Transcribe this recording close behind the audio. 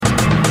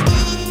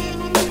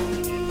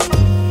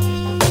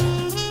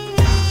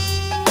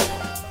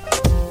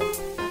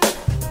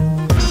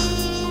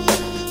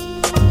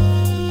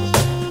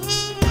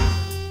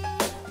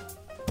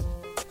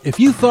If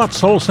you thought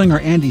soul singer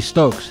Andy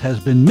Stokes has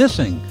been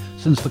missing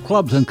since the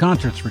clubs and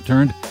concerts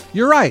returned,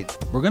 you're right.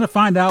 We're going to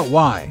find out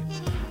why.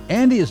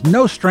 Andy is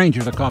no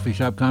stranger to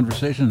Coffeeshop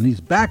Conversations, and he's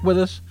back with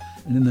us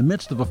and in the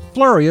midst of a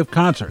flurry of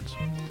concerts.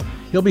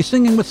 He'll be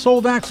singing with Soul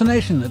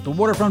Vaccination at the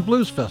Waterfront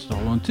Blues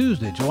Festival on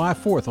Tuesday, July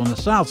 4th on the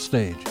South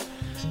Stage.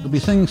 He'll be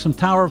singing some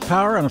Tower of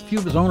Power and a few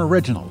of his own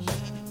originals.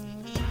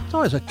 It's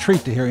always a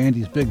treat to hear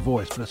Andy's big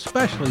voice, but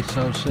especially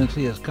so since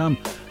he has come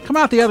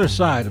out the other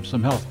side of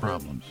some health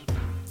problems.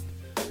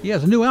 He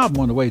has a new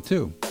album on the way,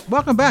 too.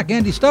 Welcome back,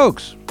 Andy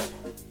Stokes.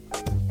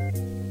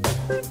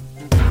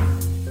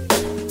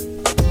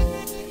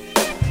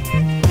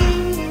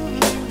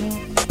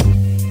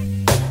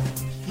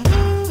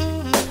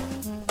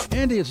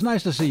 Andy, it's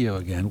nice to see you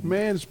again.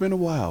 Man, it's been a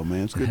while,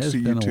 man. It's good to see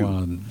you, too. It's been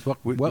a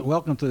while.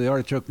 Welcome to the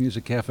Artichoke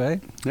Music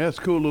Cafe. Yeah, it's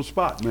a cool little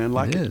spot, man.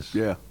 Like it. It is.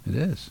 Yeah. It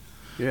is.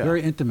 Yeah.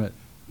 Very intimate.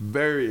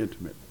 Very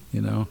intimate.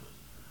 You know?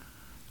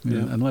 I mean,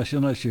 Yeah. Unless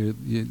you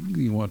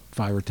want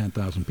 5,000 or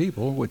 10,000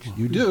 people, which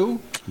you do.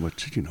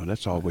 Which,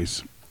 that's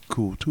always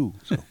cool, too.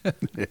 So.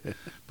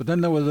 But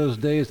then there were those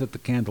days at the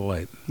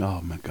Candlelight. Oh,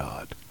 my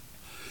God.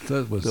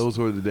 Those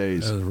were the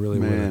days. Those really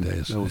man, were the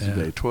days. Those were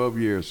the days. 12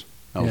 years.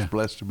 I was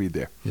blessed to be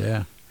there.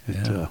 Yeah.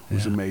 It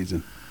was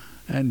amazing.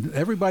 And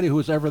everybody who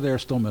was ever there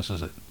still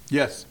misses it.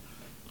 Yes.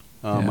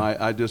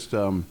 I just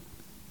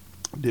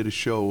did a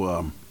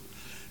show,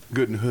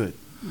 Good and Hood,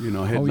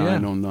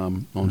 headline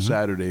on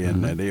Saturday,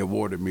 and they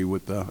awarded me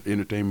with the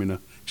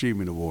Entertainment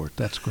Achievement Award.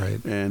 That's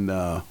great. And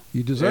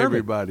you deserve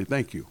everybody,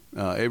 thank you.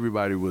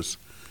 Everybody was,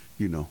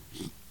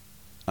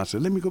 I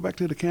said, let me go back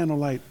to the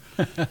Candlelight.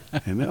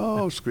 And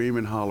they scream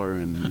and holler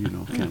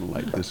and,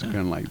 Candlelight this and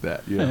Candlelight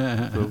that.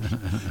 Yeah. So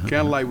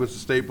Candlelight was a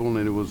staple,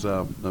 and it was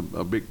a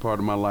big part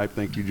of my life.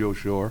 Thank you, Joe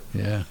Shore.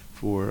 Yeah.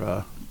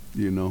 For,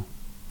 being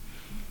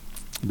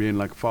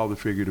like a father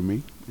figure to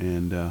me.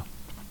 And yeah,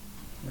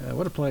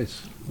 what a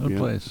place. What a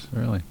place,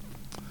 really.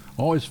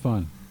 Always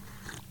fun.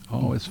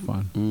 Always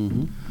fun.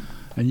 Mm-hmm.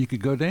 And you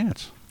could go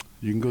dance.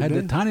 You can go Had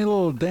dance. the tiny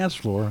little dance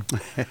floor,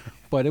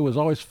 but it was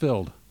always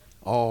filled.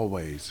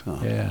 Always. Huh?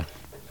 Yeah.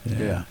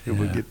 It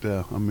would get,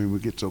 we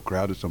get so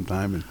crowded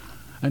sometime.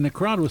 And the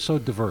crowd was so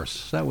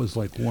diverse. That was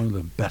like one of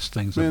the best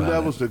things about it. Man,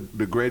 that was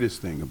the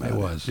greatest thing about it. It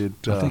was. I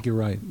think you're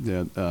right.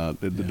 Yeah,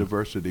 the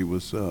diversity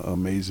was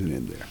amazing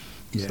in there.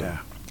 Yeah.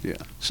 Yeah.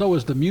 So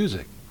was the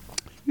music.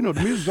 The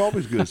music's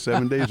always good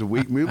 7 days a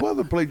week. I mean, what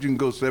other place you can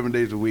go 7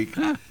 days a week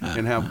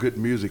and have good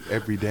music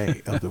every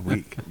day of the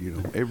week?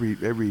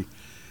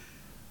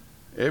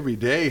 Every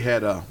day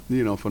had a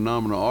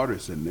phenomenal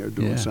artist in there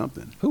doing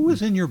something. Who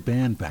was in your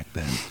band back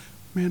then?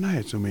 Man, I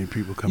had so many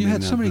people come in. You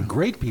had so many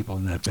great people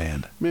in that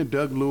band. Man,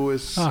 Doug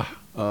Lewis,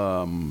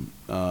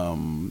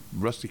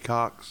 Rusty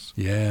Cox.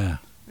 Yeah.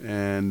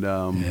 And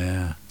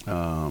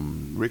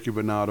Ricky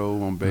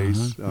Bonato on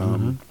bass.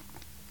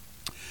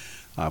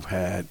 I've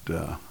had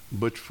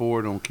Butch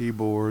Ford on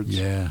keyboards.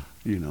 Yeah.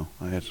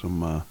 I had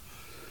some,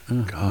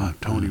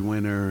 Tony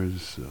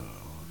Winters,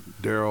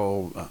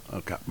 Daryl, I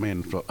can't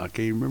even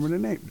remember the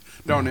name.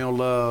 Darnell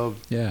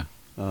Love. Yeah.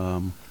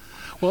 Well,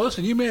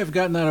 listen, you may have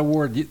gotten that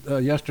award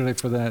yesterday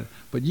for that,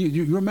 but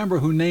you remember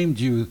who named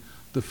you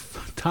the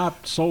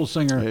top soul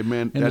singer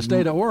in the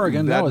state of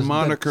Oregon? That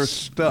moniker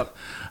stuck.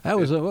 That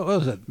was, what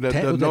was it,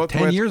 was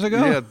 10 years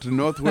ago? Yeah, the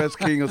Northwest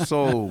King of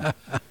Soul.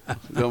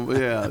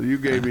 You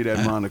gave me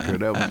that moniker.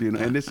 That was,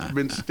 and it's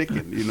been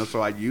sticking,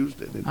 so I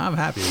used it. I'm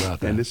happy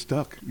about that. And it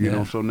stuck,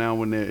 so now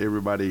when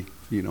everybody,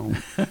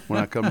 when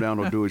I come down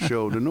or do a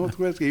show, the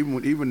Northwest,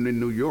 even in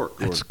New York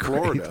or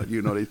Florida,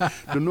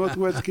 the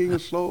Northwest King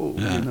of Soul,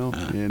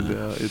 and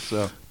it's,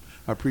 I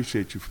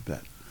appreciate you for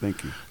that.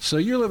 Thank you. So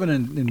you're living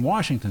in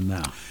Washington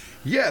now?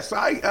 Yes,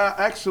 I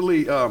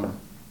actually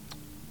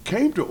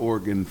came to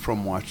Oregon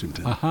from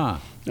Washington. Uh-huh.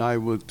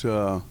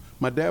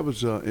 My dad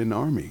was in the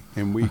Army,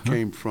 and we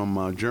came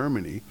from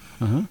Germany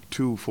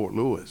to Fort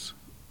Lewis.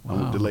 I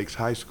went to Lakes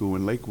High School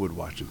in Lakewood,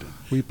 Washington.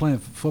 Were you playing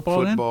football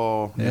then?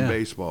 Football and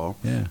baseball.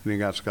 Yeah. And then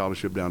got a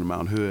scholarship down to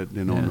Mount Hood,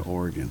 then on to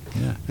Oregon.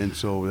 Yeah. And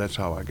so that's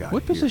how I got here.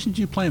 What position did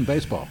you play in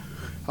baseball?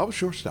 I was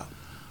shortstop.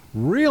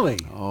 Really?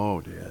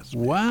 Oh, yes.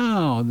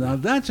 Wow. Now,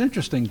 that's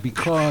interesting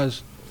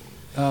because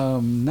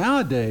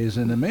nowadays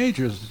in the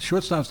majors,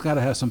 shortstop's got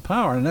to have some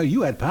power. I know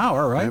you had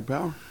power, right? I had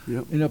power,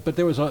 yep. But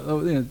there was,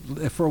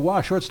 for a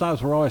while,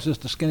 shortstops were always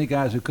just the skinny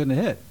guys who couldn't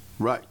hit.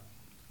 Right.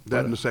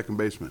 That and the second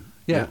baseman.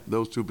 Yeah.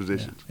 Those two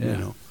positions,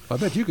 I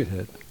bet you could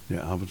hit.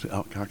 Yeah,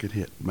 I could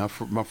hit. My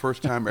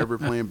first time ever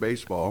playing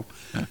baseball,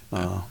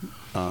 I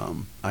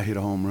hit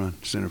a home run,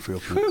 center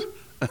field fence.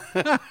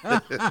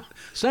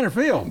 Center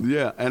field.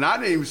 Yeah, and I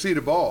didn't even see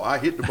the ball. I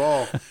hit the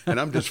ball, and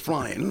I'm just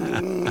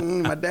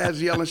flying. My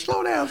dad's yelling,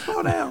 slow down,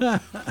 slow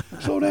down.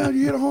 Slow down,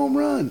 you hit a home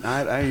run.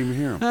 I didn't even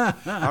hear him.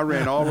 I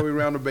ran all the way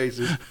around the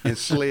bases and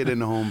slid in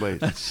the home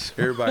base.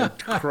 Everybody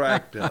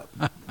cracked up.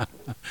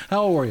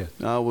 How old were you?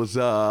 I was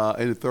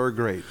in the third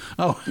grade.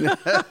 Oh.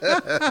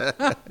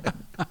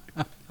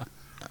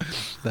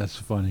 That's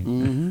funny.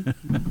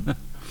 Mm-hmm.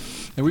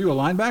 And were you a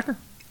linebacker?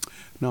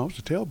 No, it was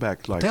a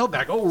tailback. Like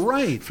Tailback. Oh,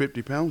 right.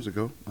 50 pounds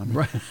ago. I mean,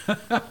 Right.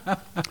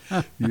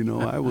 you know,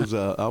 I was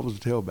a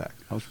tailback.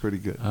 I was pretty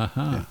good.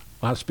 Uh-huh. Yeah.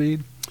 A lot of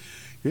speed?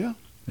 Yeah.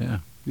 Yeah.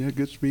 Yeah,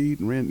 good speed.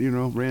 And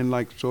ran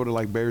like sort of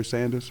like Barry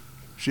Sanders,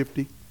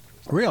 shifty.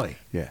 Really?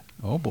 Yeah.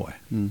 Oh, boy.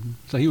 Mm-hmm.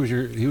 So he was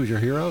your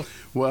hero?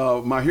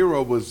 Well, my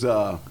hero was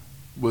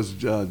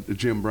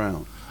Jim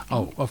Brown.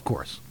 Oh, of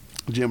course.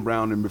 Jim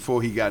Brown, and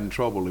before he got in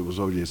trouble, it was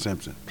O.J.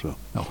 Simpson. So,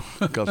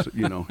 because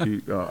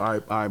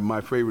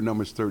my favorite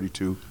number is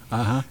 32,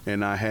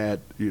 and I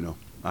had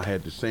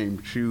the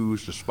same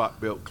shoes, the spot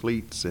belt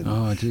cleats,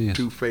 and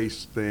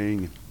two-face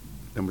thing,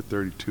 number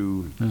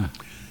 32.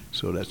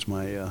 So that's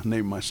my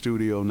name of my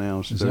studio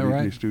now. It's Is that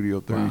right? Studio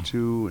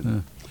 32, wow.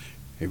 and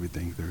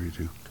everything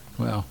 32.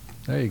 Well,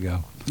 there you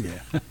go.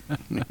 Yeah.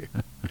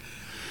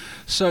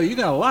 So you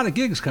got a lot of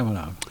gigs coming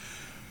up.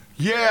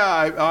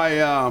 Yeah,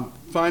 I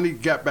finally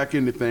got back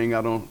into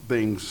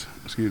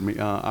Excuse me.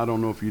 I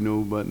don't know if you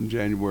knew, but in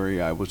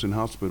January I was in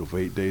hospital for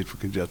 8 days for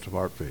congestive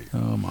heart failure.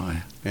 Oh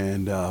my!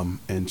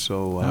 And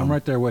so I'm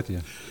right there with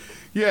you.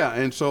 Yeah,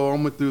 and so I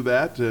went through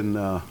that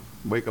and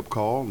wake up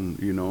call, and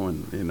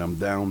and I'm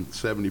down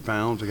 70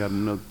 pounds. I got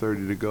another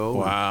 30 to go.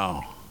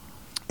 Wow.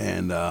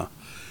 And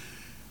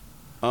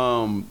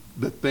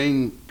the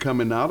thing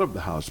coming out of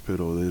the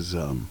hospital is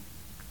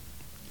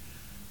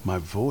my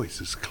voice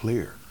is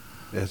clear.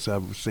 As I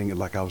was singing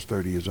like I was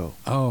 30 years old.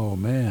 Oh,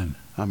 man.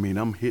 I mean,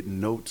 I'm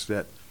hitting notes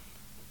that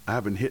I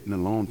haven't hit in a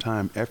long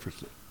time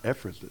effortlessly.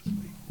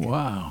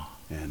 Wow.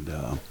 And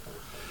the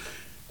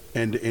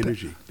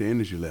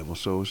energy level.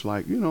 So it's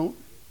like,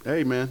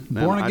 hey, man.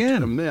 Born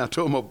again. I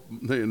told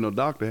my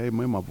doctor, hey,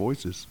 man, my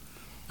voice is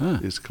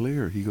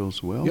clear. He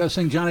goes, well. You got to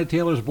sing Johnny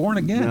Taylor's Born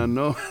Again.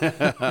 No.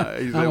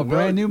 I'm a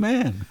brand new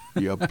man.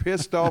 You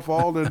pissed off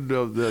all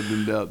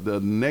the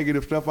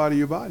negative stuff out of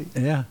your body.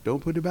 Yeah. Don't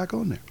put it back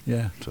on there.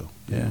 Yeah. So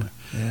yeah.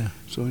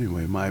 So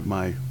anyway,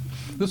 my.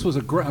 This was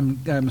I'm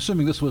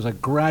assuming this was a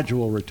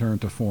gradual return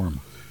to form.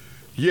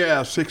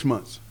 Yeah, 6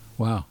 months.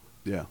 Wow.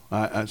 Yeah,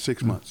 I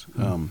 6 months.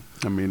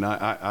 I mean,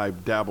 I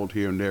dabbled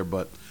here and there,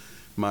 but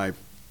my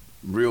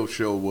real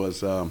show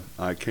was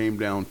I came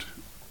down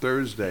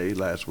Thursday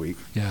last week.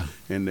 Yeah.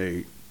 And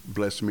they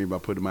blessed me by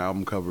putting my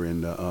album cover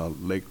in the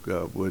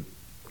Lakewood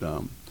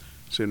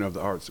Center of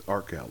the Arts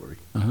Art Gallery.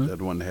 That's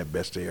the one that had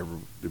Best Day Ever,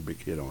 the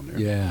big hit on there.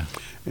 Yeah.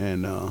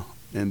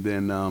 And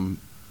then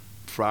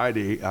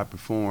Friday I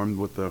performed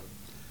with a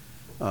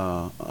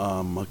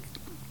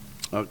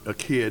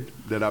kid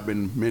that I've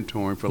been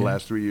mentoring for the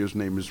last 3 years. His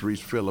name is Reese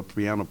Phillips,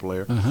 piano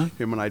player.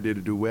 Him and I did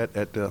a duet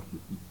at the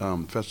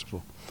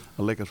festival,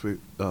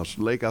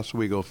 Lake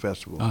Oswego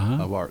Festival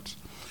of Arts.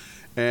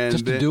 And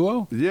just a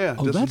duo? Yeah,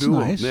 oh, just that's a duo.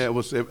 Nice. Yeah,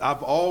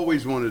 I've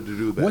always wanted to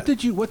do that. What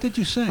did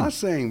you sing? I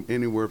sang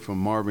anywhere from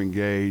Marvin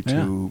Gaye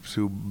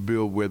to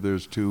Bill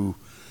Withers to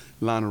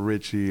Lionel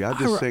Richie. I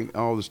just sang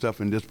all the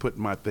stuff and just put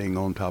my thing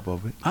on top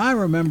of it. I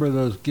remember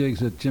those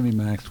gigs at Jimmy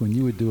Mac's when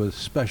you would do a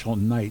special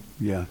night.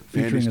 Yeah,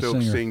 featuring Andy Stokes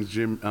a singer. sings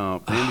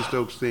Andy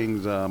Stokes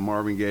sings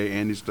Marvin Gaye.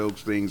 Andy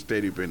Stokes sings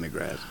Teddy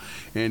Pendergrass.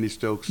 Andy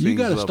Stokes sings. You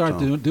got to Love start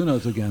Song. doing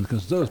those again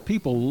because those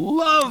people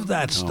love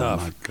that stuff.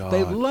 Oh my God,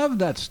 they love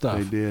that stuff.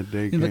 They did.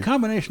 The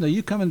combination of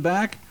you coming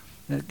back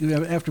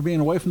after being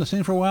away from the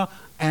scene for a while,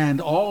 and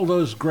all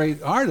those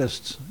great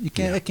artists, it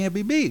can't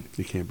be beat.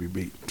 It can't be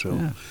beat.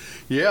 So,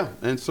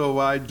 and so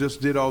I just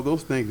did all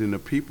those things, and the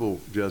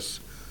people just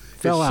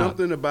fell out.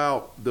 Something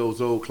about those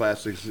old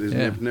classics is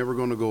never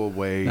going to go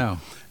away. No.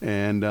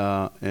 And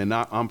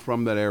I'm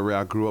from that area.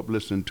 I grew up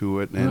listening to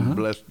it, and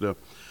blessed to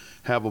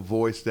have a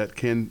voice that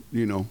can,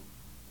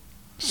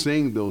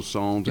 sing those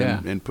songs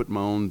and put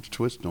my own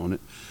twist on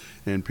it.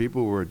 And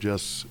people were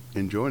just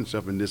enjoying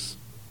stuff. And this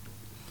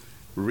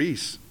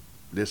Reese,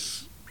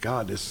 this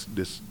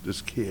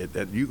kid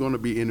that you're going to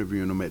be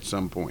interviewing him at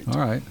some point. All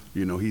right.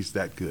 He's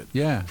that good.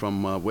 Yeah.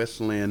 From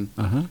West Lynn.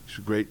 He's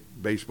a great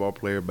baseball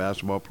player,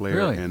 basketball player,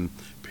 really? And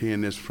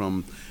pianist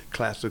from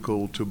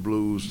classical to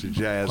blues to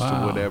jazz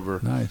to whatever.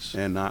 Nice.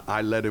 And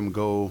I let him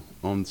go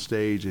on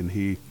stage, and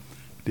he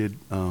did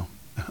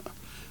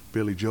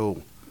Billy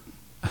Joel.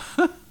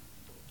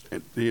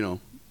 And,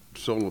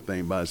 solo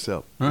thing by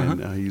himself.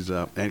 And he's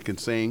and can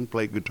sing,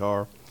 play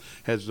guitar,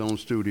 has his own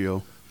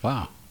studio.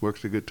 Wow.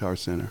 Works at Guitar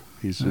Center.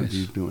 He's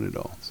doing it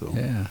all. So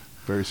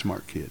very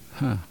smart kid.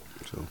 Huh.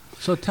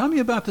 So tell me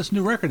about this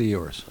new record of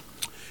yours.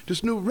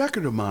 This new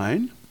record of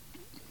mine,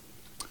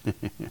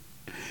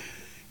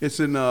 it's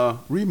a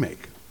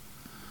remake.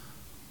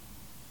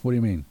 What do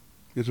you mean?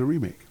 It's a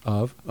remake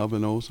of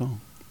an old song.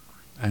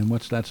 And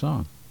what's that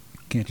song?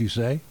 Can't you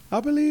say?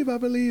 I believe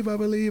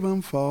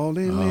I'm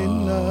falling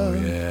in love.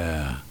 Oh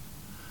yeah.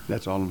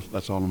 That's all I'm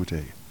gonna tell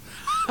you.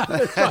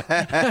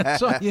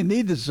 That's all you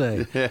need to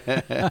say.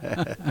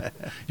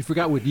 You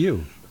forgot with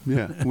you.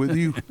 Yeah, with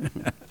you.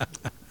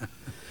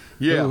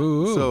 Yeah.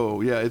 Ooh.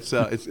 So yeah, it's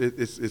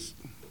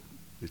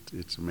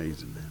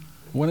amazing, man.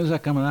 When is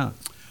that coming out?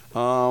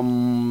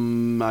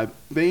 I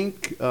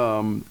think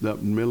the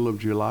middle of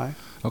July.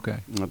 Okay.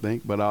 I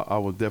think, but I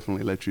will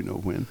definitely let you know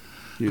when.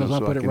 Because I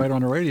put it right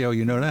on the radio,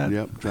 you know that.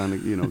 Yep, trying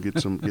to get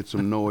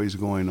some noise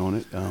going on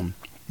it.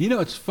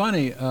 It's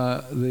funny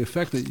the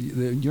effect that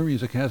your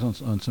music has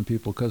on some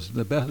people. Because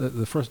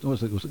the first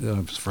was I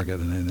forget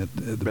the name.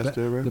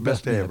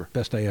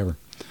 Best day ever.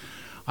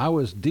 I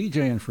was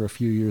DJing for a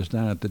few years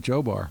down at the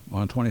Joe Bar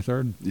on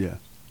 23rd. Yeah.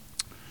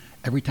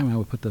 Every time I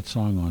would put that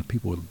song on,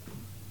 people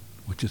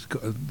would just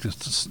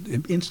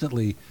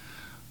instantly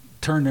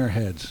turn their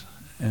heads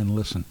and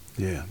listen.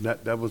 Yeah,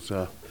 that was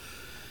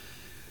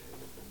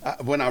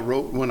when I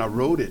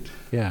wrote it.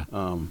 Yeah.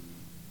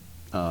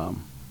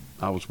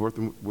 I was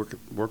working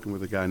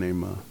with a guy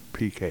named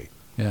PK.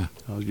 Yeah.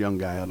 I was a young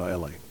guy out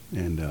of LA,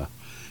 and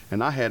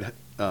I had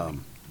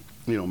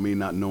me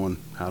not knowing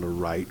how to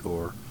write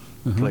or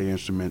play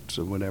instruments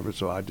or whatever,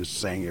 so I just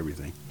sang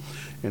everything.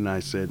 And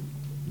I said,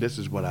 "This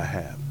is what I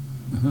have,"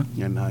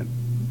 and I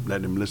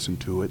let him listen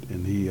to it,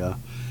 and he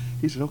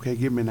said, "Okay,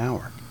 give me an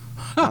hour."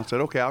 I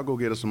said, "Okay, I'll go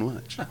get us some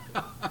lunch."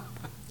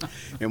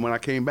 And when I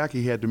came back,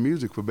 he had the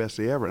music for Best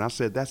Day Ever, and I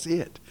said, "That's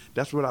it.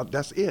 That's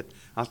it."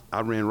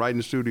 I ran right in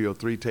the studio,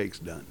 3 takes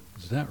done.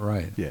 Is that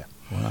right? Yeah.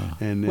 Wow.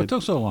 And what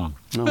took so long?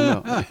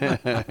 No.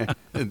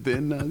 And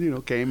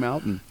then came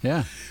out, and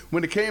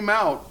when it came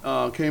out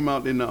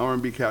in the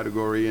R&B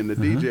category, and the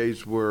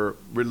DJs were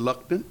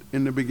reluctant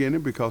in the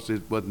beginning because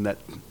it wasn't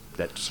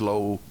that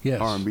slow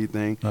R&B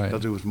thing,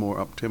 because it was more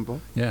up tempo.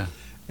 Yeah.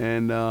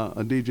 And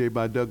a DJ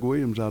by Doug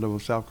Williams out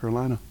of South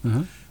Carolina,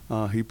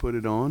 he put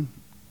it on.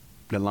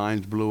 The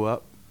lines blew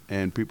up,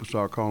 and people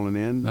started calling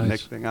in. Nice.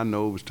 Next thing I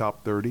know, it was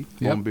top 30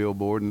 on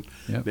Billboard, and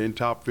then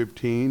top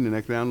 15. The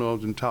next thing I know, I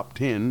was in top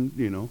 10,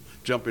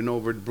 jumping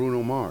over to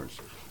Bruno Mars.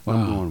 Wow.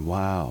 I'm going,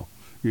 wow.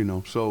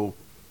 So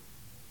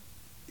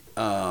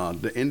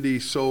the Indie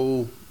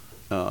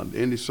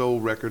Soul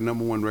record,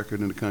 number 1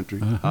 record in the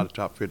country, out of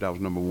top 50, I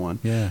was number 1.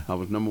 Yeah. I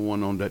was number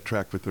 1 on that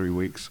track for 3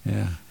 weeks.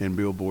 Yeah. And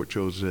Billboard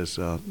chose it as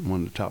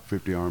one of the top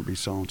 50 R&B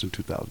songs in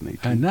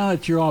 2018. And now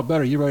that you're all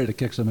better, you're ready to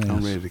kick some ass.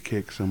 I'm ready to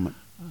kick some.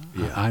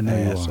 Yeah, I know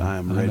you are. I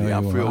am ready. I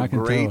feel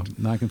great.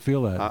 I can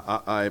feel that.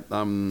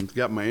 I'm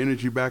got my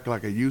energy back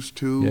like I used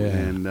to,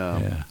 and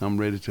I'm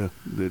ready to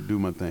do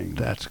my thing.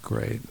 That's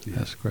great. Yeah.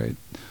 That's great.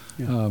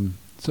 Yeah.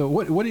 So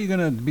what are you going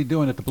to be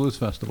doing at the Blues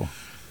Festival?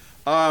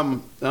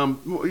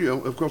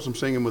 Of course, I'm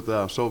singing with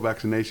Soul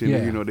Vaccination.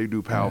 Yeah. They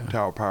do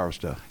power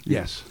stuff.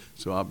 Yes.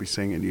 So I'll be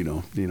singing,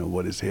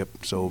 what is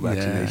hip, Soul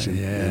Vaccination,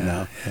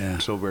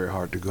 and So Very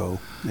Hard to Go,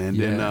 and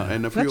then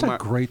and a few That's of my. a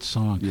great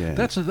song. Yeah.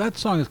 That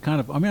song is kind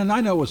of. I mean, I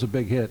know it was a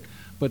big hit,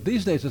 but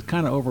these days it's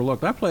kind of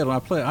overlooked. I played it on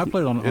It's the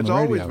radio.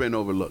 always been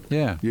overlooked.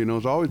 Yeah.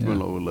 It's always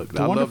been overlooked.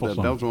 It's a I love wonderful that.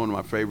 song. That was one of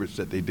my favorites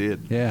that they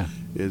did. Yeah.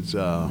 It's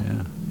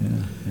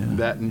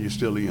that, and You're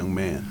Still a Young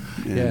Man.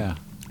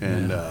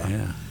 And,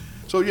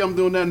 So I'm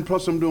doing that, and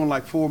plus I'm doing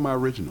like 4 of my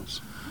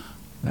originals.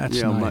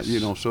 That's nice.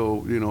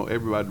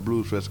 Everybody at the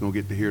Blues Fest gonna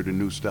get to hear the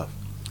new stuff.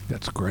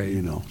 That's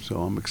great. So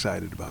I'm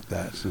excited about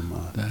that.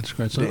 That's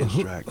great. So dance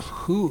tracks.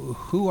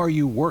 Who are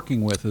you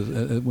working with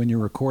when you're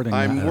recording?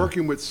 I'm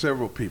working with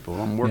several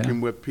people. I'm working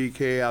with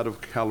PK out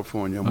of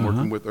California. I'm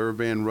working with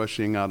Irvan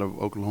Rushing out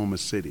of Oklahoma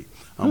City.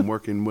 I'm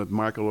working with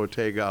Michael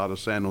Ortega out of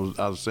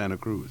Santa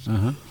Cruz.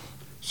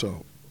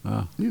 So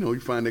you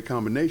find that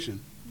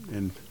combination,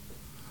 and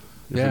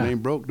if it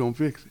ain't broke, don't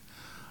fix it.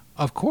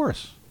 Of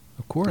course.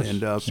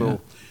 And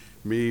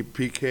me,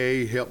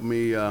 PK helped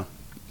me.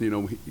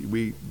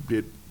 We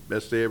did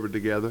Best Day Ever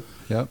together.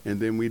 Yep. And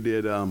then we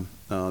did the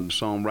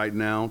song Right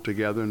Now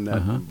together, and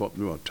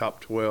that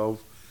top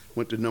 12,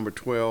 went to number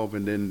 12,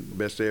 and then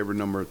Best Day Ever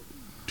number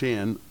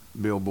 10,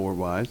 Billboard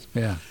wise.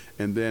 Yeah.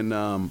 And then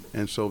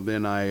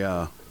then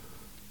I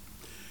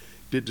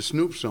did the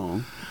Snoop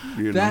song.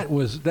 That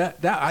was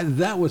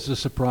a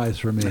surprise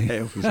for me.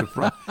 It was a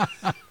surprise.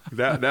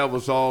 That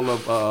was all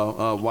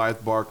of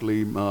Wyeth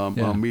Barkley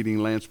meeting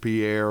Lance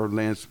Pierre.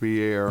 Lance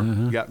Pierre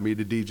got me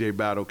the DJ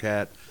Battle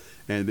Cat,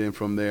 and then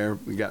from there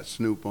we got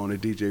Snoop on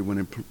it. DJ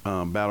went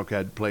and Battle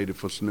Cat played it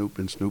for Snoop,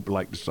 and Snoop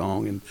liked the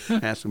song and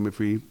asked him if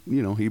he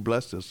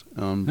blessed us.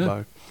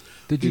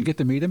 Did you get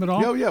to meet him at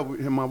all? Yeah.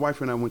 My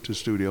wife and I went to the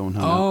studio and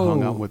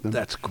hung out with him.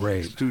 That's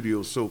great. The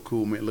studio's so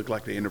cool, man. It looked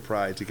like the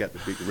Enterprise. He got the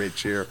big red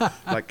chair,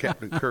 like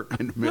Captain Kirk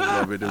in the middle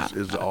of it.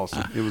 Is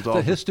awesome. It was awesome.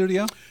 Is that his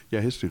studio?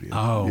 Yeah, his studio.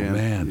 Oh,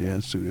 man. Yeah,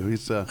 his studio.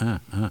 He's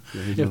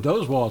if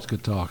those walls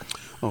could talk.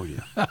 Oh,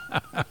 yeah.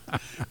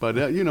 But,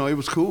 it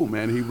was cool,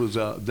 man. He was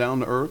down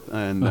to earth,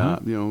 and, I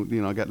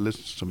got to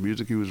listen to some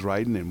music he was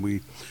writing, and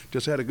we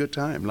just had a good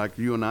time. Like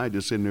you and I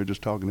just sitting there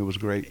just talking. It was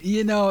great.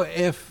 He's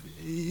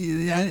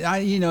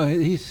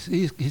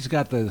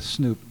got the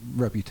Snoop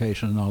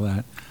reputation and all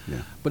that.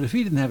 Yeah. But if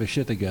he didn't have his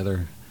shit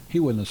together, he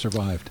wouldn't have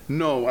survived.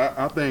 No,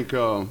 I think,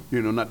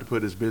 not to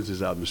put his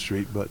business out in the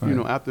street, but,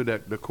 after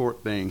the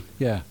court thing,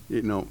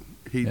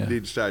 he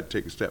decided to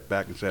take a step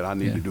back and said, I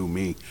need to do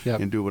me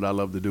and do what I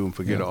love to do and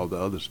forget all the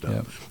other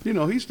stuff.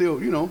 He's still,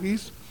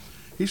 he's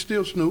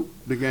still Snoop,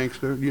 the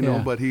gangster,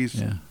 but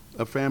he's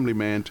a family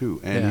man too,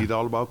 and he's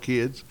all about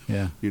kids.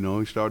 Yeah. You know,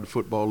 he started the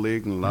football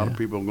league, and a lot of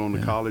people are going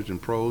to college and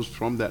pros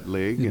from that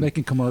league. He's and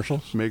making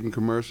commercials. Making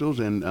commercials,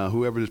 and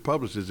whoever his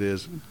publicist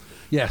is.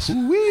 Yes.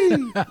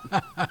 Wee.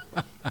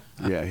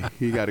 Yeah,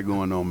 he got it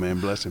going on, man.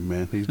 Bless him,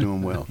 man. He's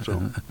doing well.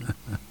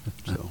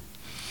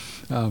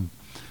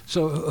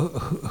 So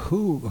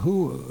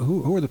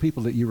who are the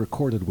people that you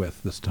recorded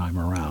with this time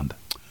around?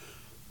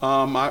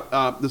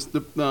 Those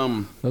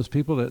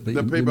people that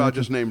the people I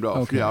just named off.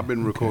 Okay. Yeah, I've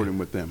been recording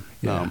with them.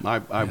 Yeah.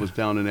 I was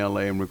down in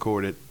L.A. and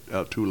recorded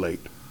Too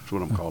Late. That's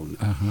what I'm calling it.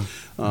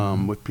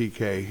 With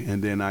PK,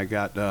 and then I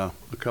got a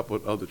couple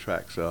of other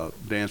tracks.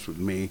 Dance with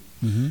Me,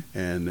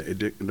 and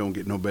It Don't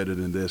Get No Better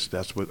Than This.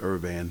 That's with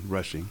Irvan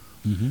Rushing,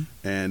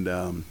 and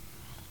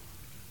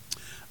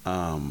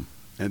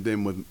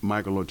then with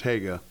Michael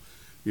Ortega.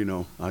 You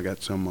know, I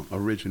got some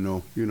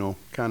original,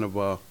 kind of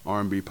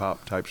R&B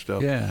pop type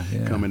stuff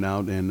coming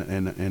out,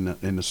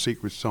 and a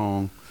secret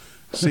song,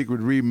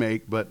 secret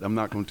remake. But I'm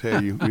not going to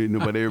tell you.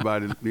 But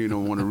everybody,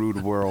 want to rule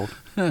the world.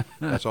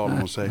 That's all I'm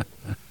going to say.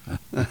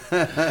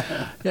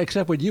 Yeah,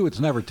 except with you,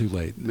 it's never too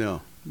late.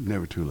 No,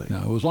 never too late.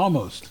 No, it was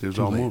almost. It was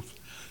too almost. late.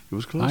 It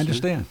was close. I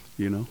understand.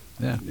 Yeah.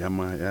 Yeah,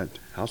 that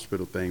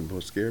hospital thing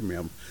scared me.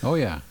 Oh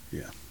yeah.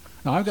 Yeah.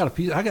 No, I got a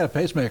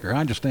pacemaker.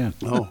 I understand.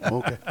 Oh,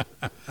 okay.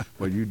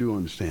 Well, you do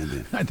understand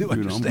then. I do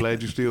understand. I'm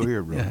glad you're still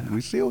here, bro. Yeah. We're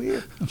still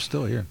here. I'm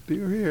still here.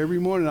 Still here. Every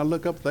morning I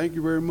look up, thank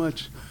you very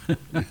much.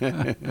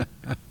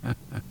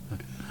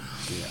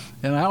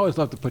 And I always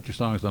love to put your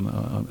songs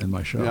on in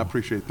my show. Yeah, I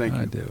appreciate it. Thank you.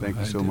 I do. Thank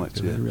you so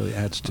much. It really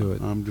adds to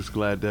it. I'm just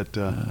glad that,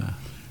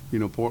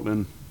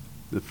 Portland,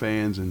 the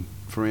fans and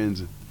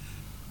friends,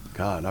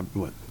 God,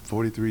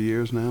 43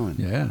 years now?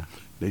 And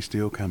they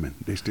still coming.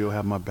 They still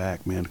have my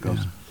back, man,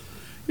 because...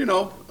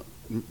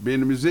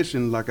 being a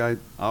musician, like I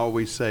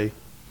always say,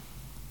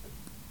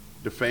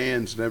 the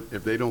fans,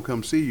 if they don't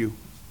come see you,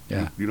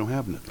 you don't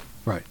have nothing.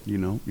 Right. You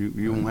don't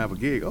have a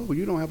gig. Oh,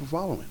 you don't have a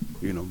following.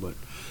 But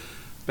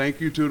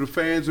thank you to the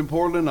fans in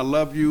Portland. I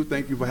love you.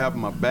 Thank you for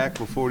having my back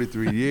for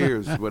 43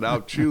 years.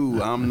 Without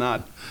you, I'm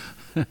not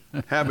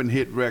having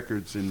hit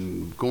records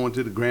and going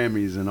to the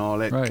Grammys and all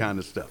that kind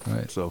of stuff.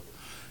 Right. So,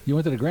 you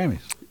went to the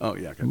Grammys? Oh,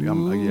 yeah. I'm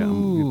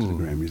getting to the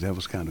Grammys. That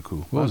was kind of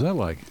cool. What was that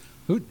like?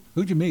 Who'd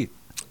you meet?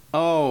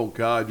 Oh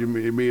God, you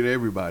meet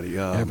everybody.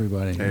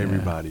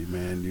 Everybody,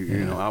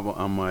 man.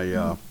 I'm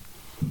a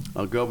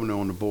governor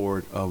on the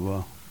board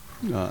of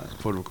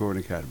for the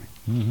Recording Academy.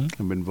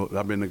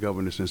 I've been the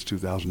governor since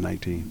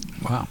 2019.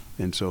 Wow.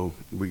 And so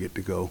we get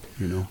to go.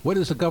 What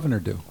does the governor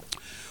do?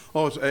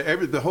 Oh,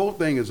 the whole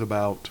thing is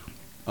about.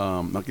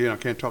 Again, I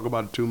can't talk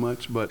about it too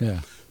much, but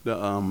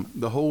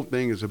the whole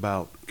thing is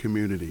about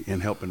community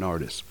and helping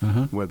artists,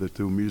 whether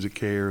through Music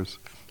Cares.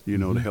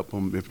 To help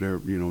them if they're,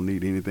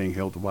 need anything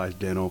health-wise,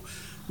 dental,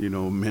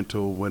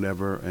 mental,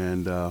 whatever,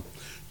 and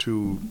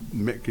to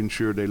making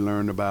sure they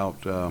learn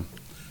about,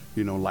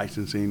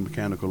 licensing,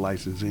 mechanical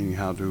licensing,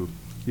 how to,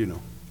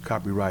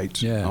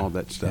 copyrights, all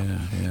that stuff.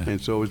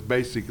 And so it's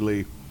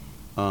basically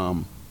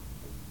the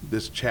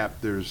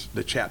chapters,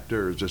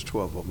 there's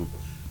 12 of them.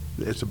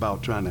 It's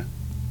about trying to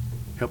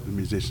help the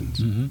musicians,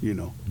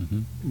 the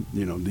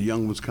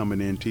young ones coming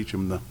in, teach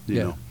them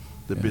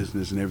the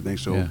business and everything,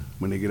 so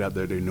when they get out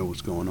there, they know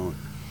what's going on.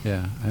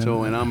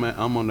 And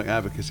I'm on the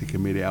advocacy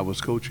committee. I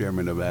was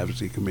co-chairman of the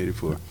advocacy committee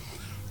for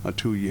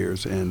 2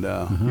 years, and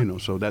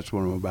so that's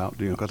what I'm about.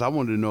 Because I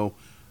wanted to know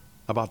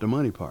about the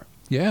money part.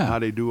 How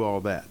they do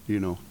all that.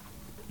 And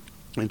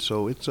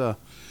so it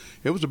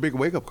was a big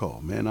wake up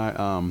call, man.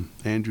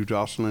 Andrew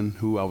Jocelyn,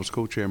 who I was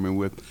co-chairman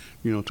with,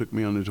 took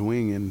me under his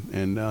wing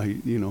and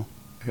he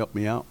helped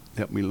me out,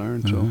 helped me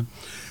learn.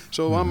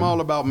 So I'm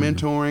all about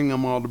mentoring.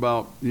 I'm all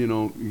about,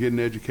 getting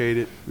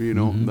educated,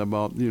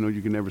 about,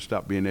 you can never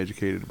stop being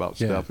educated about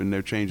stuff, and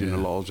they're changing the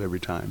laws every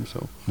time.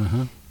 So, so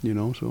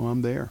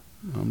I'm there,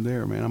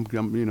 man. I'm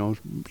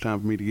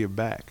time for me to give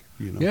back,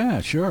 Yeah,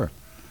 sure.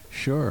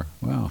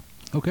 Wow.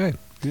 Okay.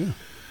 Yeah.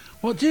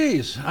 Well,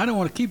 geez, I don't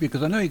want to keep you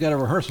because I know you got a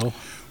rehearsal.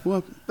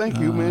 Well, thank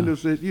you, man.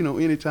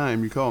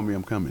 Anytime you call me,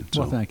 I'm coming.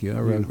 So, well, thank you. I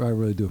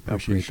really do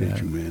appreciate that. I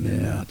appreciate you, man. Yeah,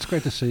 and, it's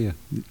great to see you.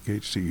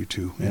 Great to see you,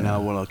 too. And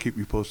I'll keep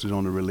you posted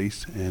on the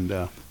release. And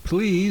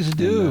please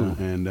do.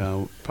 And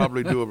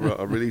probably do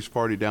a release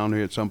party down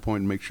here at some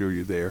point and make sure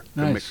you're there.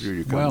 Nice. And make sure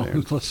you come there.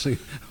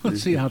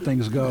 Let's see how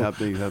things go. How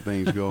things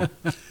go.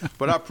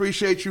 But I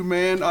appreciate you,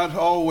 man. As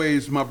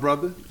always, my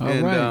brother. All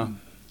right.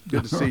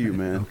 Good to see you,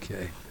 man.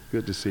 Okay.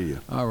 Good to see you.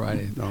 All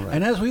right.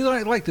 And as we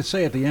like to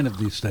say at the end of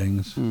these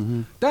things,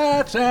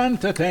 that's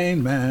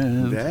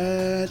entertainment.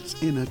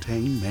 That's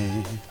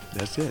entertainment.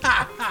 That's it.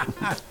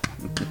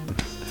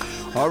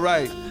 All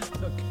right.